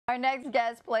Our next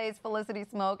guest plays Felicity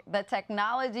Smoke, the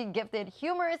technology-gifted,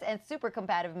 humorous, and super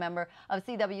combative member of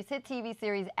CW's hit TV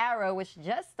series Arrow, which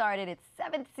just started its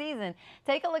 7th season.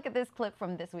 Take a look at this clip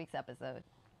from this week's episode.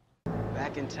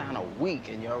 Back in town a week,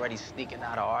 and you're already sneaking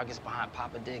out of Argus behind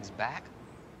Papa Dig's back?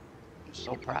 I'm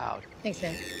so proud. Thanks,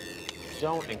 man.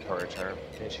 Don't encourage her.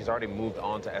 She's already moved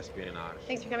on to espionage.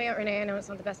 Thanks for coming out, Renee. I know it's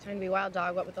not the best time to be Wild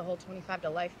Dog, what with the whole 25 to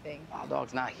life thing. Wild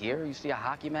Dog's not here. You see a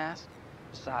hockey mask?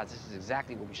 Besides, this is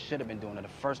exactly what we should have been doing in the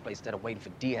first place instead of waiting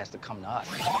for Diaz to come to us.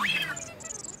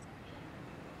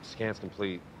 Scan's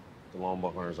complete. The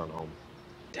longboat runners on home.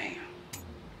 Damn. So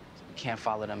we can't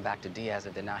follow them back to Diaz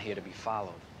if they're not here to be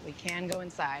followed. We can go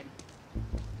inside.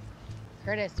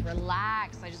 Curtis,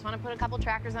 relax. I just want to put a couple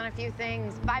trackers on a few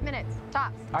things. 5 minutes,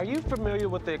 tops. Are you familiar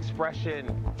with the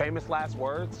expression, famous last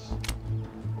words?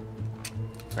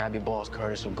 Grab your balls,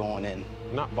 Curtis. We're going in.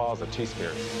 Not balls, of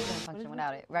T-Spirit. Function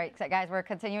without it. Right, so guys, we're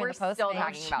continuing the still talking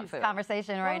about food.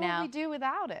 Conversation right now. What would we do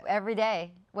without it? Every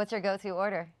day. What's your go-to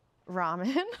order?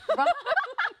 Ramen.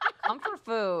 Comfort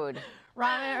food.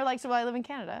 Ramen, or like, so I live in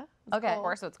Canada. It's Okay. Of cold.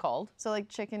 course, so it's cold. So like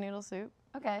chicken noodle soup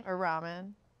Okay. or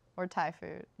ramen or Thai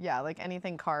food. Yeah, like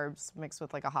anything carbs mixed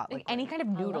with like a hot Like liquid. any kind of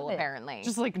noodle, it. apparently.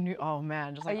 Just like, oh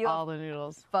man, just Are like you all the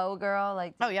noodles. Faux girl?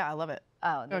 Like. Oh yeah, I love it.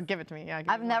 Oh. Oh, give it to me. Yeah.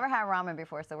 I've never had ramen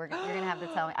before, so you're gonna have to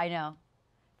tell me. I know.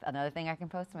 Another thing I can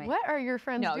post to me. What are your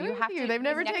friends No, doing you have to you? to- They've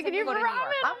never next taken time you you for go to New ramen.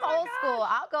 York. I'm Oh my old God. school.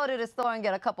 I'll go to the store and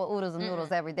get a couple oodles and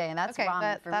noodles every day, and that's Okay, ramen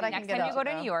that- for that me. I can Next get time you up.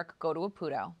 go to New York, go to a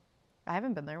Puto. I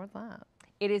haven't been there. What's that?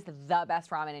 It is the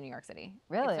best ramen in New York City.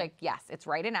 Really? It's like, yes, it's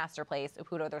right in Astor Place.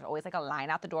 Upudo, there's always like a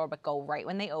line out the door, but go right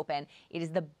when they open. It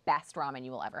is the best ramen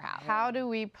you will ever have. How do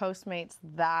we Postmates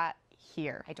that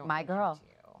here? I don't My think girl. you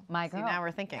do. My See, girl. now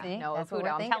we're thinking. See? No, That's Fudo, what we're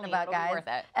I'm thinking telling you, about, it'll be guys. worth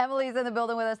it. Emily's in the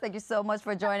building with us. Thank you so much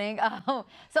for joining.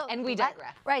 And we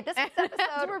digress. Right, this week's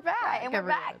episode. We're back, Right, and we're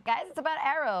everyone. back, guys. It's about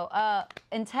Arrow.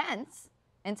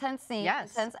 Intense scene,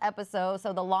 Yes. intense episode.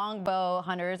 So the longbow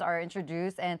hunters are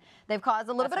introduced, and they've caused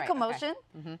a little That's bit of right, okay.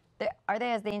 commotion. Are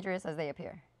they as dangerous as they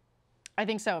appear? I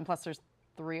think so, and plus there's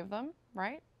 3 of them,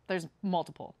 right? There's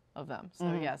multiple of them.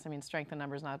 So yes, I mean strength in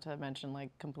numbers, not to mention like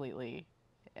completely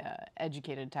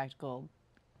educated, tactical,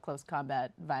 close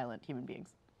combat, violent human beings.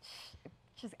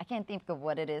 Just I can't think of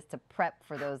what it is to prep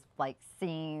for those like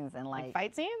scenes and like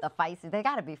fight scenes? The fight scenes, they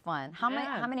got to be fun. How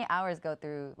Yeah. many hours go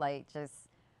through like just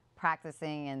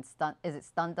practicing and stunt? Is it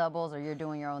stunt doubles or you're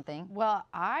doing your own thing? Well,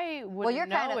 I wouldn't you're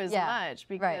know kind of- as yeah, much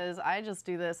because I just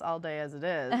do this all day as it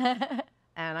is.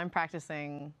 And I'm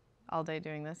practicing all day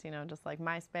doing this, you know, just like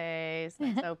MySpace,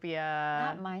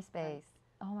 Nextopia. Not MySpace.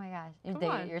 Oh my gosh, you Come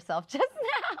dated on. yourself just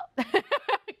now.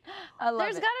 I love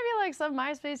There's it. got to be like some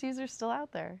MySpace users still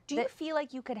out there. Do you feel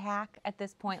like you could hack at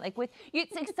this point? Like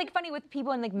it's like funny with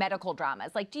people in like medical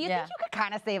dramas. Like, do you think you could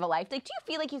kind of save a life? Like, do you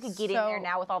feel like you could get in there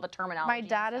now with all the terminology? My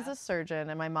dad is a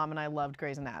surgeon, and my mom and I loved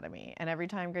Grey's Anatomy. And every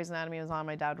time Grey's Anatomy was on,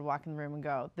 my dad would walk in the room and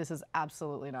go, "This is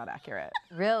absolutely not accurate."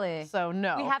 Really? So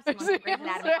no. We have someone from Grey's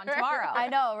Anatomy on tomorrow. I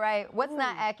know, right? What's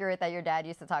not accurate that your dad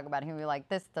used to talk about? And he'd be like,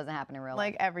 "This doesn't happen in real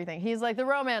life." Like everything. He's like, the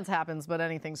romance happens, but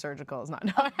anything surgical is not.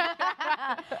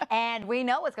 And we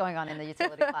know what's going on in the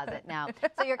utility closet now.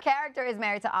 So your character is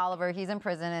married to Oliver. He's in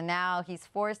prison, and now he's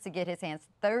forced to get his hands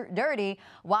dirty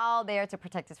while there to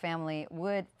protect his family.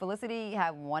 Would Felicity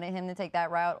have wanted him to take that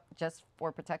route just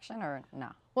for protection, or no?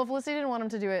 Well, Felicity didn't want him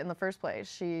to do it in the first place.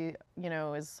 She, you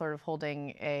know, is sort of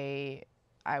holding a,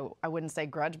 I wouldn't say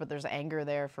grudge, but there's anger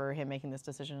there for him making this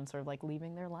decision and sort of like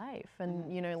leaving their life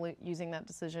and, you know, using that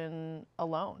decision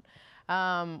alone.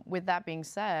 With that being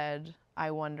said,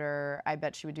 I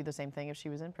bet she would do the same thing if she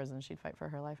was in prison. She'd fight for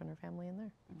her life and her family in there.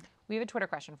 We have a Twitter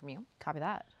question from you. Copy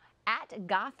that. At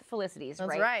Goth Felicities, That's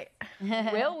right?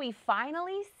 right. Will we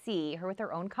finally see her with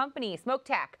her own company, Smoke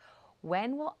Tech?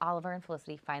 When will Oliver and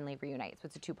Felicity finally reunite? So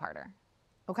it's a 2-parter.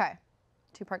 Okay.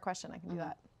 2-part question. I can do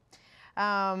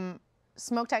that.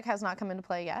 Smoke Tech has not come into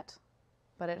play yet,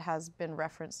 but it has been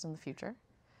referenced in the future.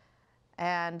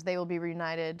 And they will be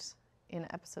reunited in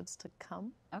episodes to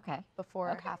come. Okay.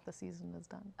 Before half the season is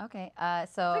done. Okay.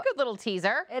 So It's a good little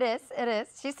teaser. It is. It is.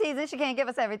 She sees it. She can't give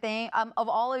us everything. Of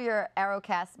all of your Arrow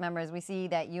cast members, we see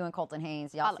that you and Colton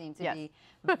Haynes, y'all seem to be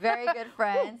very good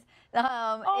friends. Man,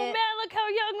 look how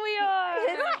young we are.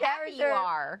 His character, you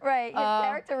are. right? His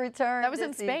character returned. That was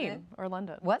in this Spain season. or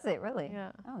London. Was it really?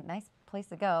 Yeah. Oh, nice place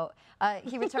to go.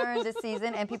 He returned this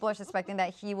season, and people are suspecting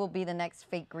that he will be the next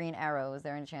fake Green Arrow. Is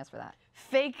there any chance for that?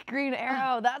 Fake Green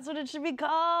Arrow. That's what it should be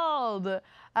called.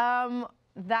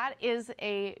 That is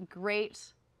a great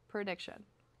prediction.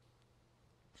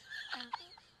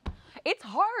 It's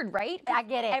hard, right? I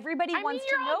get it. Everybody wants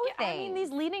to know things. I mean, these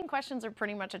leading questions are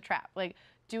pretty much a trap. Like,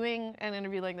 doing an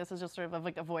interview like this is just sort of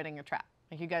like avoiding a trap.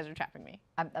 Like you guys are trapping me.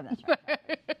 I'm not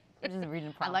trapping. I'm just reading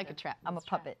the prompter. I like a trap. I'm a It's a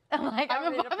trap. puppet.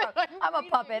 I'm a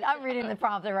puppet. I'm reading the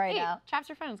prompter right now. Traps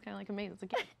are fun. It's kind of like a maze. It's a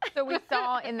game. So we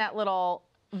saw in that little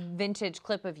vintage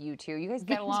clip of you two. You guys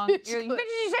get along. You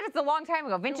said it's a long time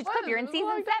ago. Vintage clip. You're in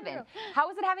season 7. How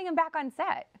was it having him back on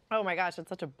set? Oh my gosh, it's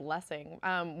such a blessing.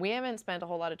 We haven't spent a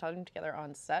whole lot of time together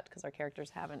on set because our characters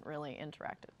haven't really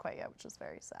interacted quite yet, which is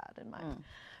very sad in my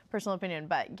personal opinion.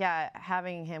 But yeah,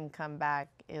 having him come back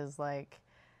is like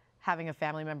having a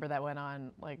family member that went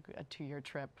on like a 2-year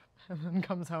trip and then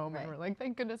comes home and we're like,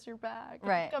 thank goodness you're back.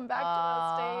 Right. Come back to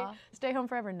us. Stay home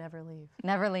forever. Never leave.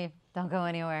 Never leave. Don't go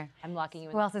anywhere. I'm locking you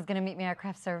in. Who else is going to meet me at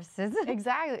craft services?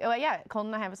 Exactly. Oh yeah,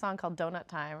 Colton and I have a song called Donut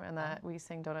Time, and that we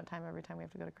sing Donut Time every time we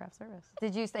have to go to craft service.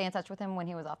 Did you stay in touch with him when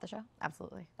he was off the show?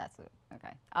 Absolutely. That's it.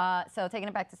 Okay. So taking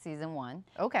it back to season 1.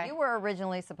 Okay. You were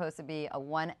originally supposed to be on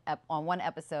one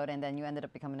episode, and then you ended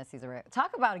up becoming a season.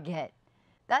 Talk about a get.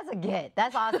 That's a get.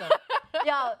 That's awesome.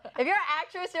 Yo, if you're an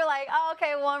actress, you're like, oh,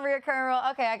 okay, one recurring role.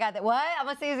 Okay, I got that. What? I'm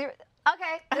a season.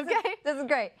 Okay. This is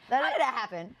great. How did that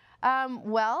happen?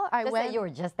 Well, I Just went. say you were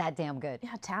just that damn good.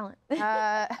 Yeah, talent.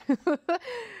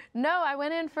 No, I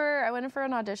went in for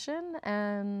an audition,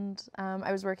 and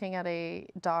I was working at a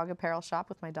dog apparel shop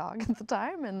with my dog at the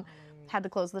time, and had to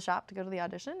close the shop to go to the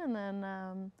audition, and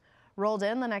then rolled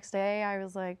in the next day. I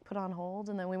was like put on hold,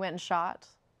 and then we went and shot,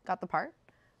 got the part,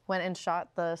 went and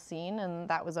shot the scene, and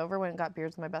that was over. Went and got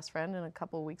beers with my best friend, and a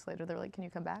couple of weeks later they were like, "Can you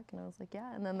come back?" And I was like,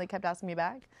 "Yeah." And then they kept asking me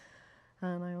back,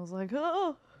 and I was like,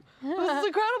 "Oh, this is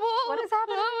incredible! What is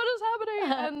happening? What is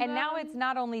happening?" And now it's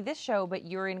not only this show, but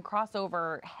you're in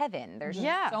crossover heaven. There's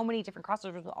just so many different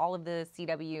crossovers with all of the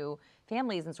CW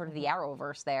families and sort of the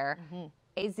Arrowverse there.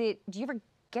 Is it? Do you ever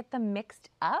get them mixed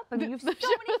up? I mean, you have so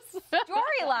many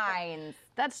storylines.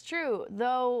 That's true,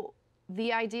 though.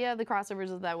 The idea of the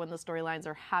crossovers is that when the storylines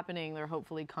are happening, they're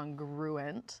hopefully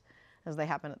congruent as they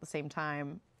happen at the same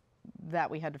time.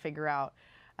 That we had to figure out.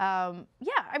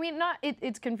 Yeah, I mean,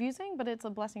 it's confusing, but it's a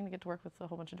blessing to get to work with a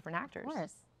whole bunch of different actors. Of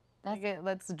course.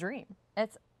 That's a dream.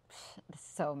 It's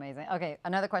so amazing. Okay,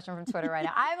 another question from Twitter right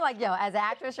now. I'm like, yo, as an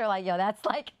actress, you're like, yo, that's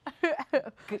like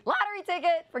lottery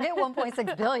ticket. Forget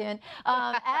 1.6 billion.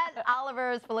 At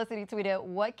Oliver's Felicity tweeted,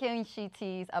 what can she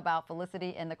tease about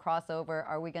Felicity in the crossover?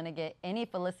 Are we going to get any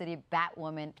Felicity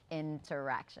Batwoman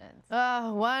interactions?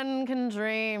 One can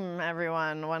dream,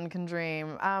 everyone. One can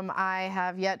dream. I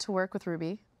have yet to work with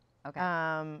Ruby. Okay.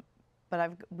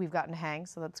 But we've gotten to hang,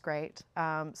 so that's great.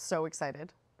 So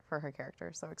excited for her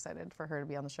character. So excited for her to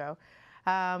be on the show.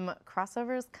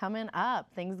 Crossovers coming up.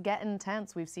 Things get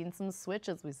intense. We've seen some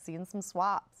switches. We've seen some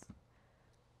swaps.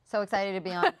 So excited to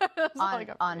be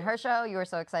on her show. You were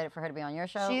so excited for her to be on your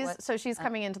show. She's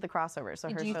coming into the crossover. So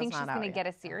her Do you show's think she's not out going to yet.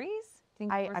 get a series?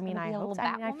 I hope so.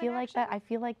 I feel like that. I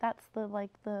feel like that's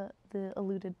the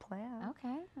alluded plan.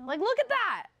 Okay. Like, look at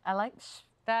that. I like.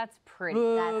 That's pretty.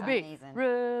 That's amazing.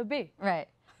 Ruby. Right.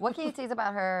 What can you tease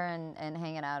about her and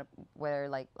hanging out where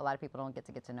like a lot of people don't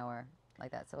get to know her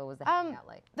like that? So what was the hanging out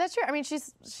like? That's true. I mean,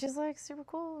 she's like super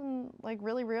cool and like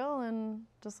really real and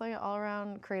just like an all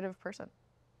around creative person.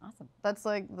 Awesome. That's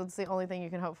the only thing you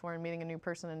can hope for in meeting a new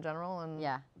person in general and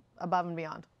above and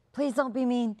beyond. Please don't be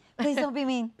mean. Please don't be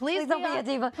mean. Please don't be a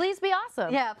diva. Please be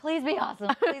awesome. Yeah, please be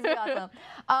awesome. Please be awesome.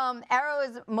 Arrow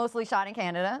is mostly shot in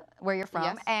Canada, where you're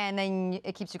from, and then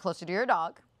it keeps you closer to your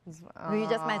dog, who you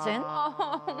just mentioned.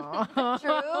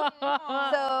 True.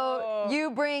 So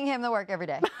you bring him to work every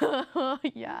day.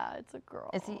 Yeah, it's a girl.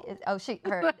 Is he? Is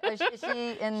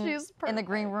she in the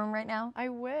green room right now? I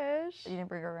wish. You didn't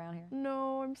bring her around here.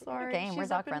 No, I'm sorry. Game. We're She's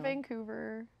dog up in friendly.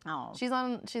 Vancouver. Oh. She's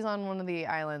on one of the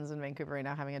islands in Vancouver right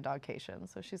now having a dogcation,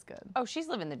 so she's good. Oh, she's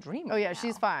living the dream. Oh yeah, right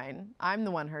she's now. fine. I'm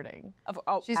the one hurting.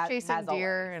 She's chasing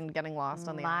deer and getting lost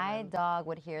on the island. My dog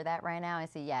would hear that right now and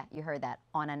say, "Yeah, you heard that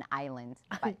on an island."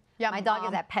 But Yeah, my dog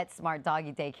is at PetSmart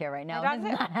doggy daycare right now.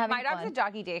 My dog's at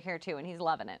doggy daycare too, and he's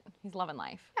loving it. He's loving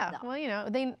life. Yeah, well,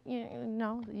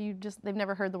 they've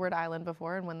never heard the word island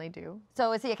before, and when they do.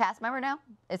 So is he a cast member now?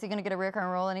 Is he going to get a recurring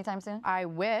role anytime soon? I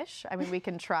wish. I mean, we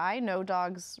can try. No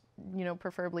dogs,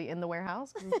 preferably in the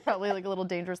warehouse. 'Cause it's probably like a little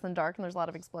dangerous and dark, and there's a lot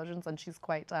of explosions, and she's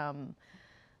quite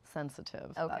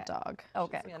sensitive, that dog.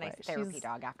 Okay. She's a nice therapy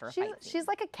dog after a fight. She's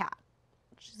like a cat.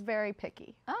 She's very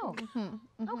picky. Oh,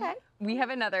 okay. We have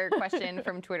another question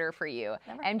from Twitter for you.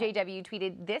 MJW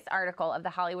tweeted this article of the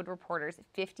Hollywood Reporter's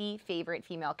 50 favorite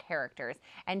female characters,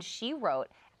 and she wrote,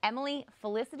 Emily,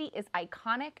 Felicity is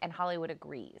iconic and Hollywood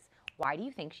agrees. Why do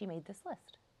you think she made this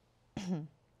list?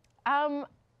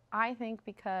 I think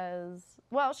because,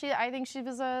 well, I think she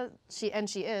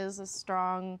is a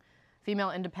strong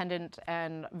female, independent,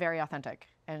 and very authentic.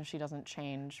 and she doesn't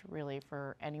change really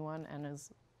for anyone, and is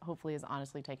hopefully is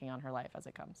honestly taking on her life as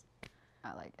it comes.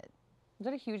 I like it. Is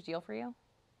that a huge deal for you?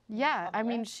 Yeah, I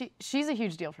mean, she's a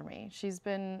huge deal for me. She's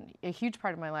been a huge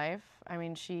part of my life. I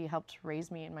mean, she helped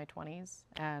raise me in my 20s,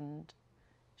 and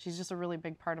she's just a really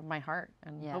big part of my heart,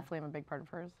 and hopefully I'm a big part of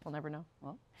hers. We'll never know.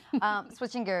 Well,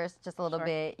 switching gears just a little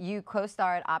bit, you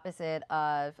co-starred opposite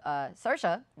of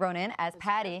Saoirse Ronan as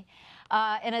Patty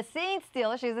in a scene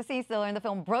stealer. She was a scene stealer in the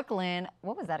film Brooklyn.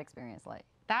 What was that experience like?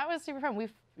 That was super fun. We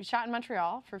shot in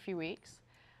Montreal for a few weeks.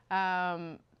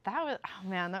 That was, oh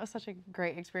man, that was such a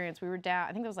great experience. We were down,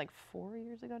 I think it was like 4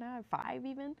 years ago now, 5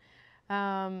 even.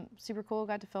 Super cool.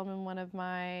 Got to film in one of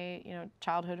my,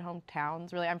 childhood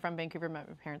hometowns. Really, I'm from Vancouver. My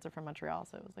parents are from Montreal,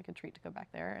 so it was like a treat to go back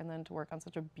there and then to work on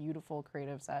such a beautiful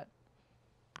creative set,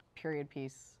 period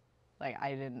piece. Like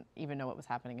I didn't even know what was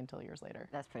happening until years later.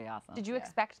 That's pretty awesome. Did you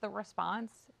expect the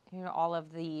response? All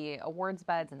of the awards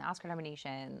buds and the Oscar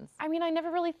nominations. I mean, I never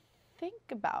really think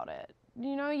about it.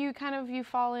 You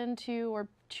fall into or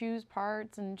choose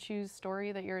parts and choose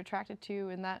story that you're attracted to,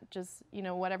 and that just,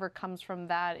 whatever comes from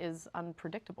that is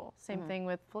unpredictable. Same thing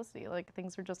with Felicity. Like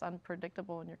things are just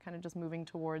unpredictable, and you're kind of just moving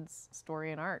towards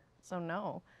story and art. So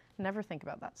no, never think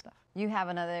about that stuff. You have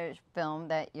another film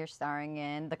that you're starring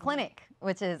in, The Clinic,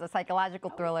 which is a psychological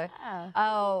thriller. Yeah.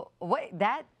 Oh, what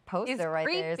that poster It's right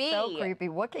there is so creepy. creepy.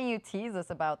 What can you tease us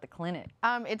about The Clinic?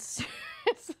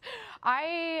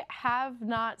 I have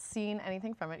not seen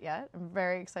anything from it yet. I'm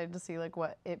very excited to see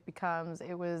what it becomes.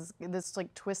 It was this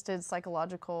twisted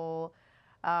psychological,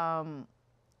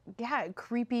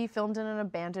 creepy, filmed in an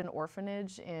abandoned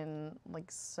orphanage in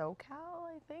SoCal,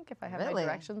 I think, if I have my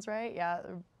directions right. Yeah,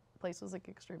 the place was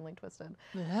extremely twisted.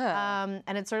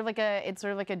 And it's sort of like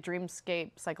a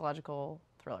dreamscape psychological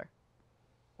thriller.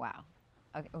 Wow.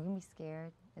 Okay, are we gonna be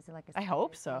scared? Is it like a I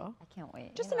hope so. I can't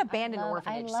wait. Just an abandoned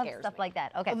orphanage I love scares stuff me. like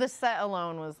that. Okay. Well, the set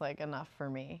alone was enough for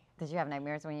me. Did you have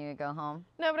nightmares when you go home?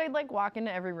 No, but I'd walk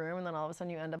into every room, and then all of a sudden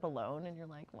you end up alone, and you're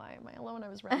like, why am I alone? I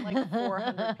was around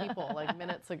 400 people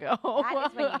minutes ago. That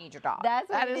is when you need your dog. That's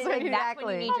That what is it when you- exactly. that's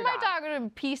when you need Oh, your my dog. dog would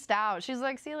have pieced out. She's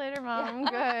like, see you later, Mom. I'm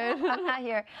good. I'm not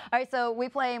here. All right, so we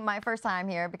play my first time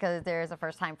here because there's a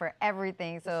first time for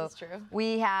everything. So is true.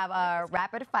 we have a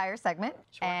rapid fire segment,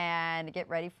 and get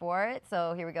ready for it.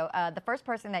 So here we go. The first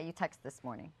person that you text this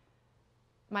morning.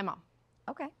 My mom,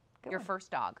 Okay. Good Your one. first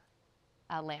dog.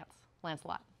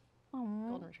 Lancelot,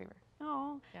 golden retriever.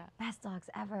 Oh, Yeah. best dogs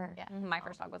ever. Yeah. My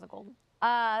first dog was a golden.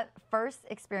 First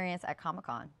experience at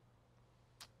Comic-Con.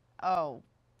 Oh,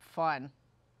 fun.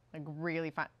 Really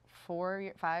fun.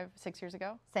 5, 6 years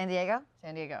ago, San Diego?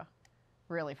 San Diego.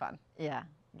 Really fun. Yeah,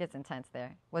 it gets intense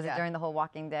there. Was it Yeah. during the whole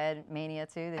Walking Dead mania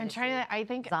too? Did I'm you trying see to, I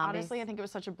think, zombies? honestly, I think it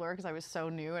was such a blur because I was so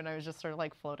new and I was just sort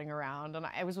of floating around. And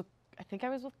I think I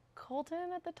was with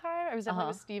Colton at the time. I was definitely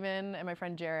with Steven and my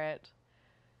friend Jarrett.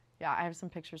 Yeah, I have some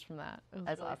pictures from that. It was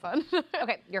That's really awesome. fun.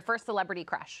 Okay, your first celebrity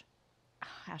crush.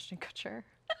 Ashton Kutcher.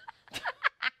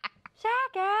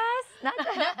 Jackass. Not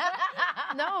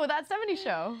that. No, that 70s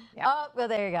show. Oh, well,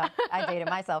 there you go. I dated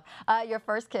myself. Your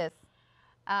first kiss.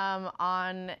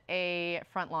 On a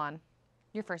front lawn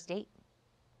Your first date.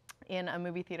 in a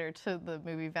movie theater to the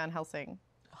movie Van Helsing.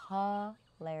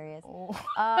 Hilarious.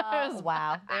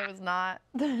 Wow. It was not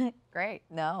great.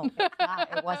 No, it's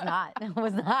not. It was not. It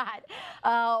was not.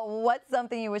 What's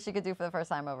something you wish you could do for the first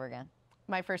time over again?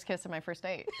 My first kiss and my first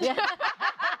date.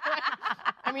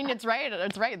 I mean, it's right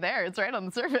there. It's right on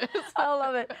the surface. I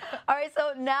love it. All right,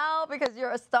 so now because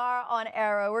you're a star on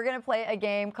Arrow, we're going to play a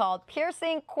game called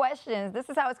Piercing Questions. This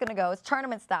is how it's going to go. It's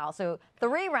tournament style. So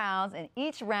 3 rounds, and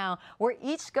each round, we're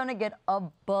each going to get a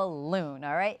balloon,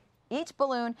 all right? Each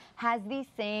balloon has the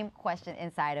same question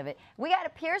inside of it. We got to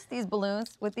pierce these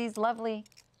balloons with these lovely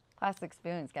plastic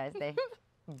spoons, guys. They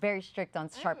very strict on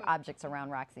sharp objects around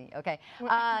Roxy. Okay.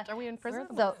 Are we in prison?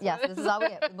 So yes, this is all we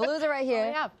get. The balloons are right here.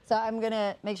 yeah. So I'm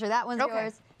gonna make sure that one's Okay.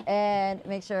 yours, and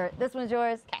make sure this one's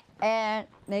yours, and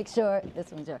make sure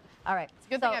this one's yours. All right. It's a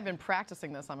good thing I've been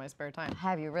practicing this on my spare time.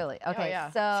 Have you really? Okay. yeah.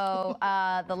 So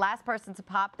the last person to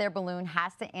pop their balloon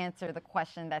has to answer the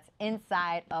question that's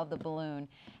inside of the balloon,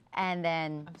 and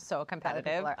then So other competitive.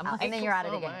 people are I'm out. like, And then you're out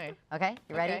of the so am game. Okay.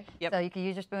 You ready? Okay. Yep. So you can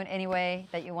use your spoon any way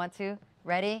that you want to.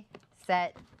 Ready,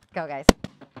 set, go, guys.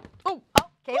 Oh,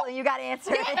 Caitlin, you got to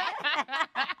answer it.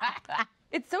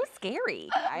 it's so scary.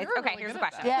 guys. You're Okay, really here's the good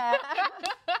at question. Yeah.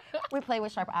 We play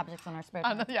with sharp objects on our spare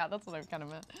time. yeah, that's what I kind of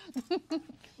meant.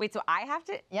 Wait, so I have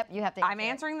to. Yep, you have to. I'm answer it.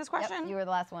 answering this Yep, question? you were the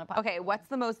last one to pop. Okay, what's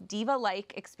the most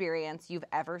diva-like experience you've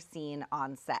ever seen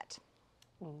on set?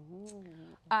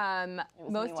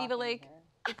 Most diva-like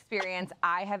experience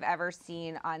I have ever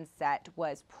seen on set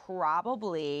was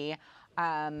probably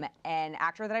an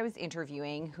actor that I was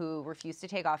interviewing who refused to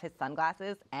take off his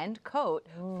sunglasses and coat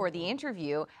for the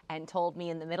interview and told me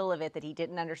in the middle of it that he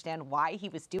didn't understand why he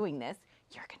was doing this.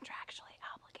 You're contractually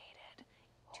obligated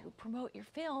to promote your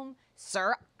film.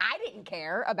 Sir, I didn't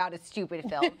care about a stupid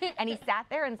film. And he sat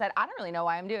there and said, I don't really know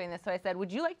why I'm doing this. So I said,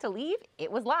 would you like to leave?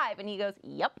 It was live. And he goes,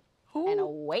 yep. And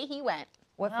away he went.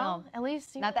 What film? At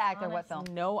least Not the actor. What film?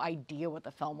 No idea what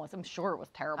the film was. I'm sure it was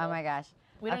terrible. Oh my gosh.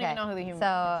 We don't even know who the human So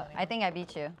is anymore. I think I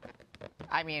beat you.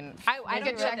 I mean, I we could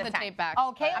don't do it check this the time. tape back.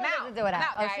 Oh, Caitlin I'm doesn't out. do it I'm out.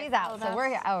 out, Oh, guys. she's out. So we're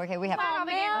here. Oh, okay. We have. Oh,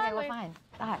 man. Okay, we're fine.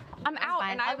 God. I'm out,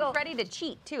 fine. and I'll I was ready to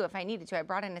cheat too if I needed to. I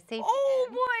brought in a safety. Oh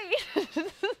boy. Okay,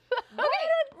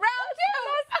 round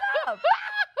two. All right.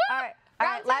 All right.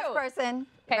 Round Last two. person.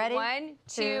 Okay, Ready? 1,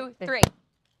 2, 3.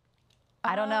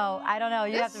 I don't know. I don't know.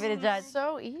 You have to be the judge.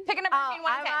 So easy. Pick a number Oh, between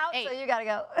 1 I'm and 10. out, 8. so you gotta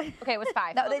go. Okay, it was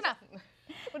 5. No, Close they enough.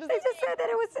 What does They that just said that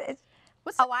it was.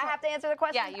 Oh, I have to answer the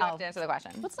question? Yeah, you have to answer the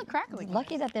question. What's the crackling?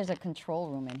 Lucky that there's a control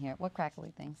room in here. What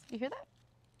crackly things? You hear that?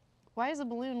 Why is a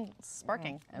balloon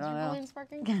sparking? I don't Is your know. balloon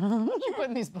sparking? What you put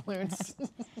in these balloons?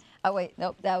 Oh, wait.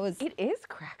 Nope. That was It is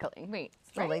crackling. Wait,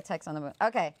 the latex on the moon.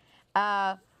 Okay.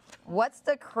 What's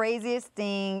the craziest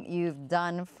thing you've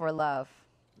done for love?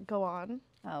 Go on.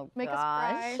 Oh, Make us gosh.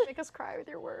 cry. Make us cry with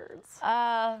your words. No.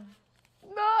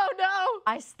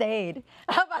 I stayed.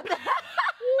 How about that?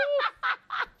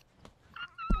 I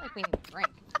feel like we need a drink.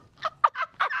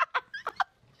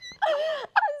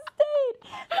 I stayed.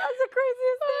 That was the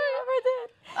craziest thing I ever did.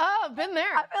 Oh, been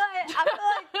there. I feel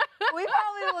like we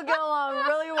probably will get along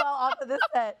really well off of this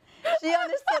set. She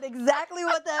understood exactly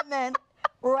what that meant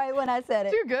right when I said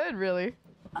it. Too good, really.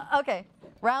 Okay,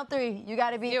 round 3. You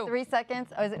got to be You. 3 seconds.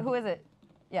 Oh, who is it?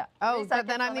 Yeah. Oh, 3 but seconds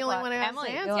then I'm on the only clock. one who has Emily,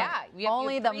 to yeah. answer. You have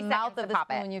Only the 3 mouth seconds of to the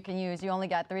pop it. spoon you can use. You only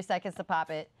got 3 seconds to pop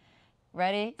it.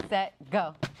 Ready, set,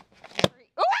 go.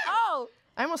 Oh,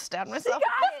 I almost stabbed she myself.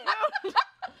 got it.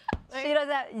 She does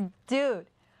that, dude.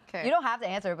 Okay. You don't have to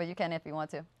answer, but you can if you want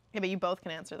to. Yeah, but you both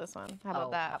can answer this one. How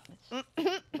about that?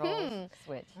 Roll,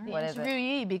 switch. The What is it?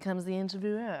 interviewee becomes the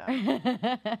interviewer.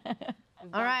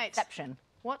 All right. Exception.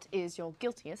 What is your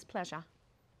guiltiest pleasure?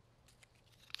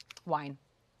 Wine.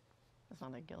 That's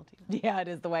not a guilty. Yeah, it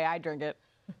is the way I drink it.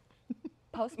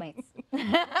 Postmates.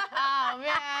 Oh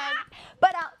man.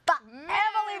 But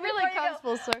Emily really before you comes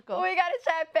go, full circle. we got to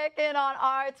check back in on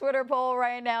our Twitter poll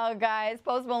right now, guys.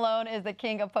 Post Malone is the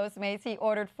king of Postmates. He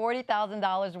ordered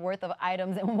 $40,000 worth of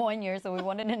items in 1 year, so we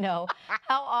wanted to know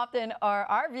how often are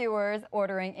our viewers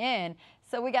ordering in.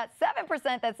 So we got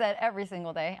 7% that said every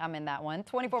single day. I'm in that one.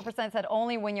 24% said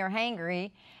only when you're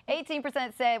hangry.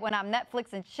 18% said when I'm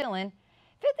Netflix and chilling.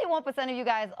 51% of you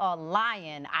guys are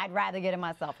lying. I'd rather get it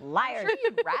myself. Liars. Sure,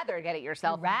 you'd rather get it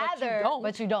yourself, Rather,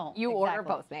 but you don't. You order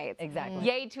Exactly. Postmates. Exactly.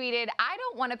 Ye tweeted, I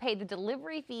don't want to pay the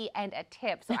delivery fee and a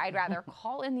tip, so I'd rather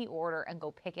call in the order and go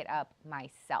pick it up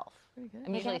myself.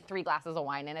 I'm usually 3 glasses of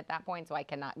wine in at that point, so I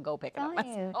cannot go pick it up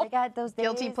Telling you, myself. they got those days.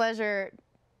 Guilty pleasure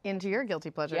into your guilty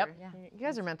pleasure. Yep. Yeah. You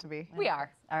guys are meant to be. We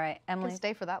are. All right, Emily. Just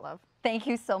stay for that love. Thank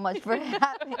you so much for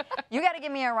having me. You got to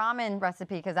give me a ramen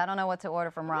recipe because I don't know what to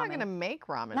order from I'm ramen. not gonna make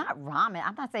ramen. Not ramen.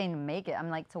 I'm not saying make it. I'm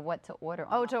like to what to order.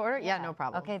 Oh, to order? Yeah, no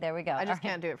problem. Okay, there we go. I All just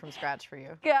right. can't do it from scratch for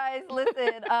you. Guys,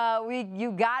 listen,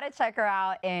 you gotta check her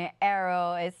out in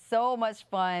Arrow. It's so much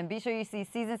fun. Be sure you see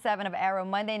season 7 of Arrow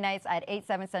Monday nights at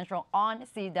 8/7 Central on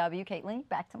CW. Caitlin,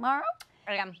 back tomorrow.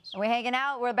 I am. We're hanging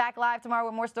out. We're back live tomorrow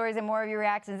with more stories and more of your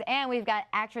reactions. And we've got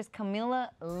actress Camilla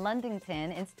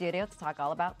Lundington in studio to talk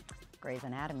all about Grey's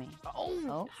Anatomy.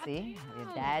 Oh, see? Have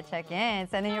your dad check in.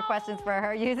 Send in your questions for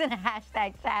her using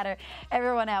 #chatter.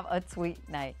 Everyone have a sweet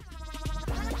night.